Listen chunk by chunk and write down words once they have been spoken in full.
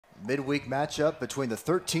Midweek matchup between the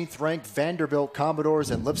 13th ranked Vanderbilt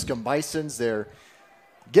Commodores and Lipscomb Bisons. They're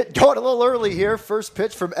getting going a little early here. First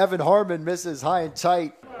pitch from Evan Harmon misses high and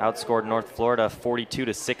tight. Outscored North Florida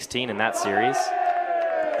 42-16 in that series.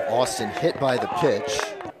 Austin hit by the pitch.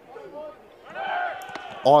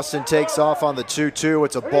 Austin takes off on the 2-2.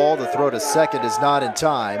 It's a ball. The throw to second is not in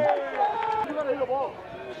time.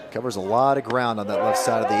 Covers a lot of ground on that left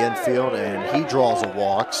side of the infield, and he draws a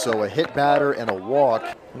walk. So a hit batter and a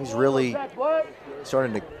walk. He's really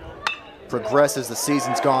starting to progress as the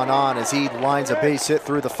season's gone on as he lines a base hit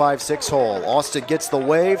through the 5-6 hole. Austin gets the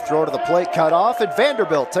wave, throw to the plate, cut off, and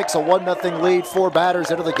Vanderbilt takes a 1-0 lead, 4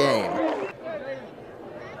 batters into the game.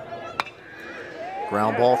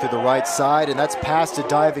 Ground ball through the right side, and that's past a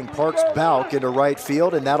diving Parks Bauk into right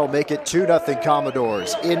field, and that'll make it 2-0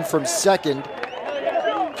 Commodores. In from second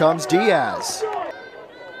comes Diaz.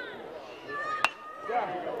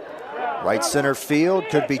 Right center field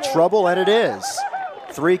could be trouble, and it is.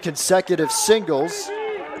 3 consecutive singles.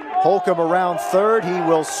 Holcomb around third. He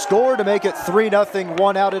will score to make it 3-0,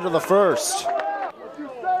 1 out into the first.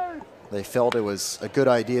 They felt it was a good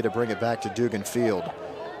idea to bring it back to Dugan Field.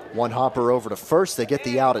 One hopper over to first. They get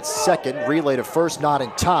the out at second. Relay to first, not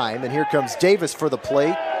in time. And here comes Davis for the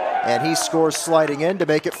plate, and he scores sliding in to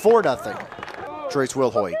make it 4-0. Trace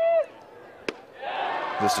Wilhoit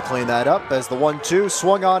just to clean that up as the 1-2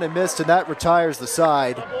 swung on and missed, and that retires the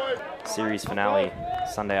side. Series finale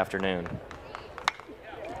Sunday afternoon.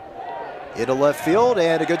 Into left field,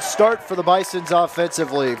 and a good start for the Bisons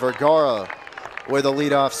offensively. Vergara with a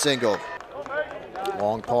leadoff single.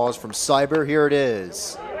 Long pause from Cyber. Here it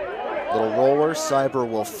is. Little roller. Cyber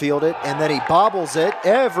will field it, and then he bobbles it.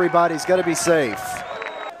 Everybody's got to be safe.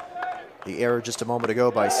 The error just a moment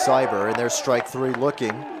ago by Cyber, and there's strike 3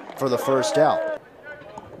 looking for the first out.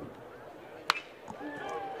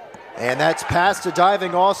 And that's past a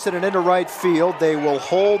diving Austin and into right field. They will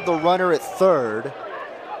hold the runner at third.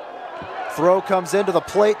 Throw comes into the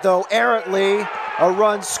plate, though, errantly. A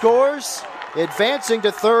run scores. Advancing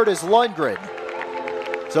to third is Lundgren.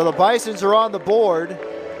 So the Bisons are on the board.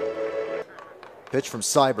 Pitch from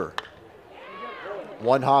Cyber.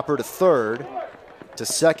 One hopper to third. To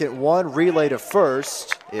second, one relay to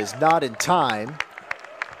first is not in time.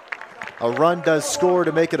 A run does score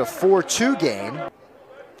to make it a 4-2 game.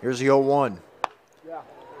 Here's the 0-1.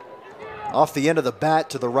 Off the end of the bat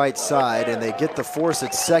to the right side, and they get the force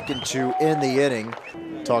at second to end the inning.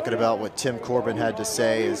 Talking about what Tim Corbin had to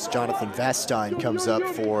say as Jonathan Vastine comes up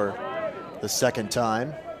for the second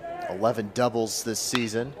time. 11 doubles this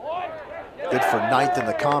season. Good for 9th in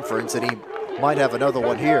the conference, and he might have another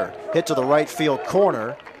one here. Hit to the right field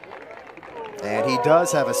corner, and he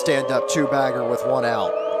does have a stand-up 2-bagger with 1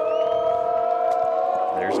 out.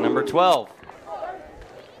 There's number 12.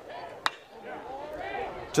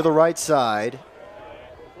 To the right side,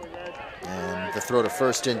 and the throw to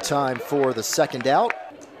first in time for the second out.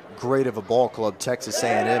 Great of a ball club Texas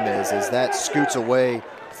A&M is, as that scoots away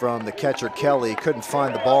from the catcher Kelly. Couldn't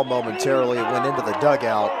find the ball momentarily. It went into the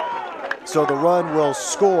dugout. So the run will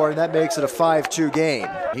score, and that makes it a 5-2 game.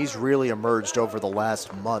 He's really emerged over the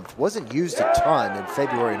last month. Wasn't used a ton in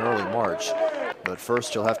February and early March. But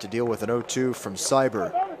first you'll have to deal with an 0-2 from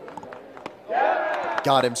Cyber.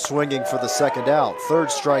 Got him swinging for the second out. Third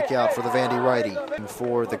strikeout for the Vandy righty. And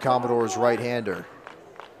for the Commodores right-hander.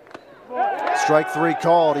 Strike 3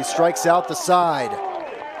 called. He strikes out the side.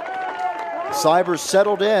 Cyber's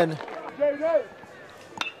settled in.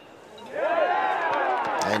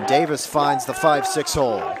 And Davis finds the 5-6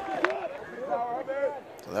 hole.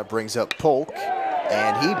 So that brings up Polk,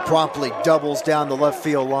 and he promptly doubles down the left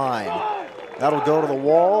field line. That'll go to the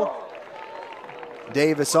wall.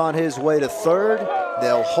 Davis on his way to third.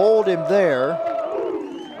 They'll hold him there.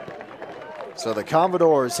 So the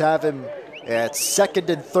Commodores have him at second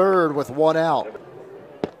and third with 1 out.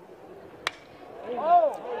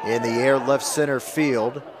 In the air, left center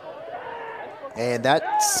field. And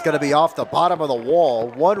that's going to be off the bottom of the wall.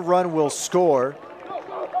 1 run will score.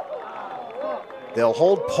 They'll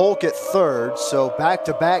hold Polk at third, so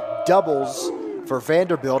back-to-back doubles for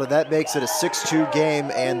Vanderbilt, and that makes it a 6-2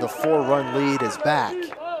 game, and the 4-run lead is back.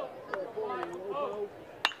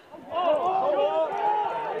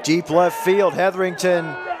 Deep left field,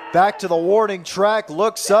 Hetherington back to the warning track,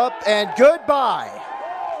 looks up, and goodbye.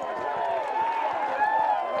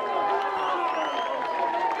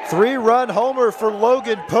 3-run homer for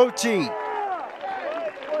Logan Poteet.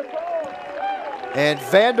 And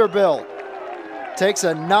Vanderbilt takes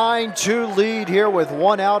a 9-2 lead here with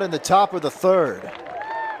 1 out in the top of the third.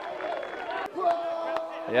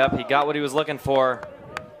 Yep, he got what he was looking for.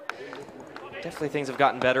 Definitely things have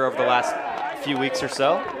gotten better over the last few weeks or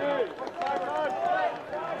so.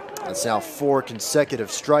 That's now 4 consecutive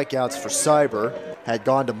strikeouts for Cyber. Had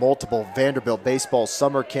gone to multiple Vanderbilt baseball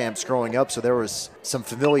summer camps growing up, so there was some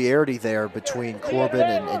familiarity there between Corbin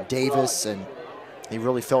and Davis, and he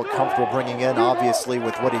really felt comfortable bringing in, obviously,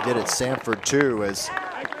 with what he did at Sanford too, as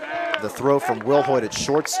the throw from Will Hoyt at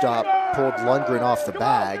shortstop pulled Lundgren off the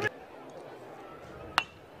bag.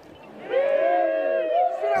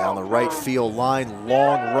 Down the right field line,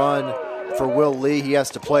 long run for Will Lee. He has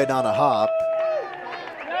to play it on a hop.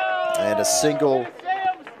 And a single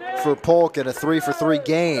for Polk in a 3-for-3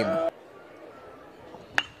 game.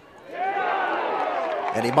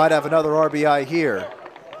 And he might have another RBI here.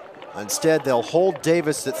 Instead, they'll hold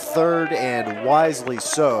Davis at third, and wisely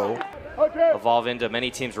so. Evolve into many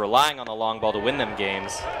teams relying on the long ball to win them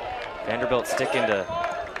games. Vanderbilt sticking to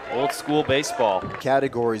old school baseball.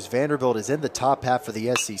 Categories, Vanderbilt is in the top half of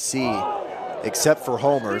the SEC, except for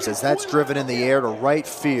homers, as that's driven in the air to right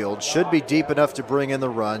field. Should be deep enough to bring in the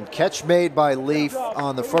run. Catch made by Leaf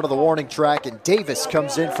on the front of the warning track, and Davis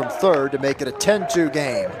comes in from third to make it a 10-2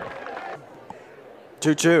 game.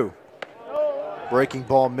 2-2. Breaking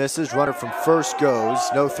ball misses. Runner from first goes.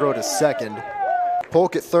 No throw to second.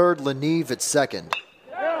 Polk at third, Leneve at second.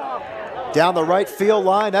 Down the right field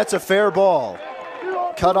line, that's a fair ball.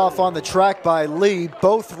 Cut off on the track by Lee.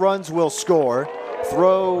 Both runs will score.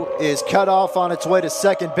 Throw is cut off on its way to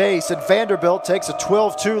second base, and Vanderbilt takes a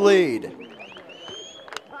 12-2 lead.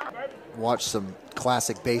 Watch some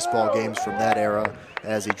classic baseball games from that era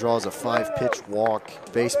as he draws a 5-pitch walk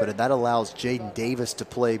baseman, and that allows Jaden Davis to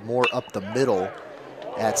play more up the middle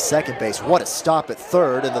at second base. What a stop at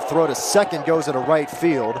third, and the throw to second goes into right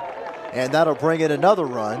field, and that'll bring in another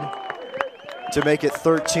run to make it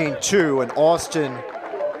 13-2, and Austin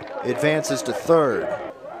advances to third.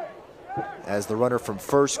 As the runner from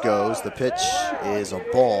first goes, the pitch is a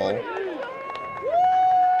ball.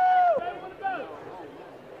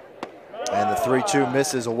 And the 3-2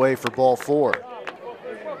 misses away for ball 4.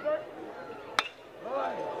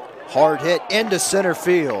 Hard hit into center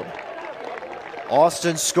field.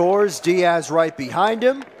 Austin scores, Diaz right behind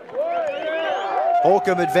him.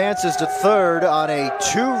 Holcomb advances to third on a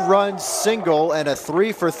 2-run single and a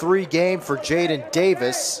 3-for-3 game for Jaden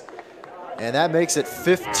Davis. And that makes it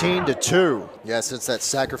 15-2. Yes, it's that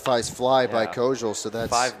sacrifice fly by Kojal, so that's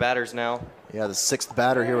 5 batters now. Yeah, the 6th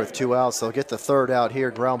batter here with 2 outs. They'll get the 3rd out here.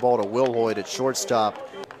 Ground ball to Will Hoyt at shortstop.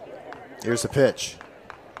 Here's the pitch.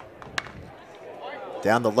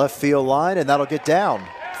 Down the left field line, and that'll get down.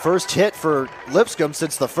 First hit for Lipscomb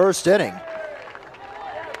since the 1st inning.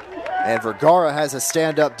 And Vergara has a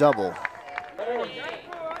stand-up double.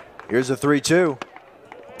 Here's a 3-2.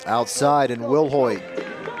 Outside, and Will Hoyt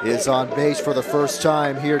is on base for the first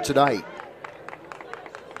time here tonight.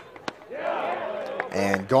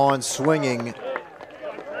 And gone swinging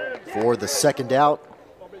for the 2nd out.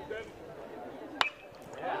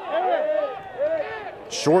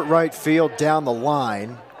 Short right field down the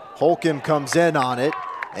line. Holcomb comes in on it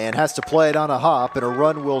and has to play it on a hop, and a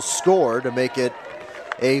run will score to make it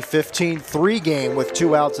a 15-3 game with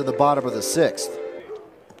 2 outs in the bottom of the 6th.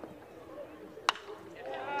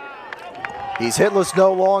 He's hitless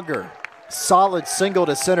no longer. Solid single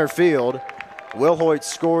to center field. Will Hoyt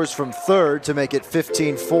scores from third to make it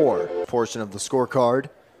 15-4. Portion of the scorecard.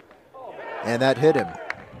 And that hit him.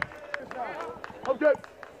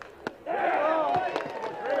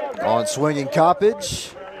 On swinging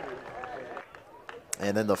Coppage.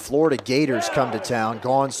 And then the Florida Gators come to town.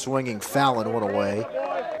 Gone swinging Fallon went away.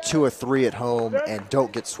 2 of 3 at home and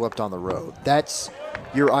don't get swept on the road. That's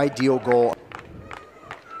your ideal goal.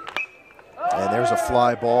 And there's a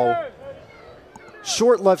fly ball.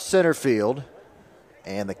 Short left center field.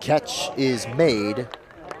 And the catch is made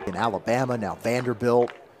in Alabama, now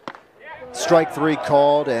Vanderbilt. Strike 3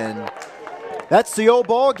 called, and that's the old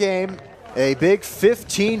ball game. A big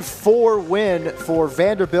 15-4 win for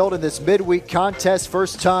Vanderbilt in this midweek contest.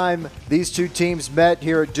 First time these two teams met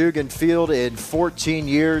here at Dugan Field in 14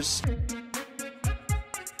 years.